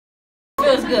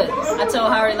feels good. I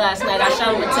told Harry last night, I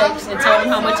shot him a text and told him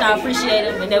how much I appreciate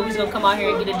him and that we was going to come out here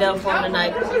and get it done for him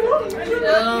tonight.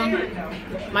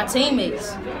 My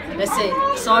teammates, that's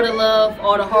it. Saw the love,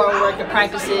 all the hard work, the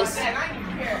practices.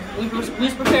 We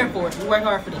was prepared for it. We worked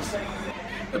hard for this.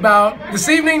 About this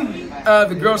evening,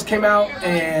 the girls came out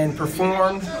and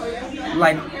performed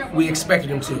like we expected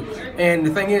them to. And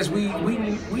the thing is, we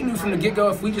knew from the get-go,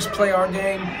 if we just play our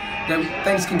game, that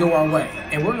things can go our way.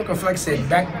 And we're looking for, like I said,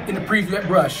 back in the preview at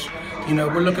Rush, you know,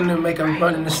 we're looking to make a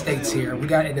run in the States here. We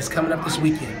got it, it's coming up this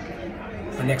weekend,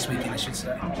 or next weekend, I should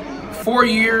say. 4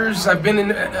 years I've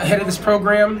been ahead of this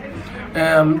program.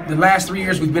 The last 3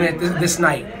 years we've been at this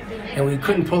night, and we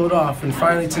couldn't pull it off. And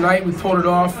finally tonight we pulled it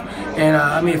off, and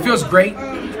I mean, it feels great.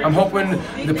 I'm hoping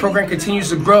the program continues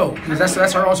to grow, because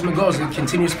that's our ultimate goal, is to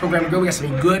continue this program to grow. We got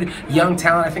some good young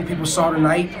talent I think people saw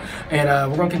tonight, and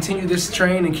we're going to continue this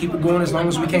train and keep it going as long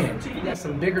as we can. We got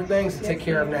some bigger things to take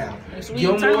care of now.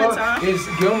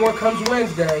 Gilmore comes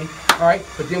Wednesday, all right,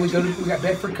 but then we got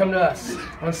Bedford come to us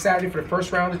on Saturday for the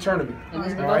first round of the tournament.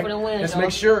 All right, let's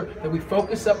make sure that we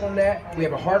focus up on that. We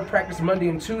have a hard practice Monday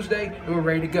and Tuesday, and we're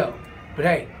ready to go. But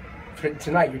hey, for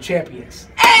tonight, you're champions.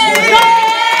 Hey!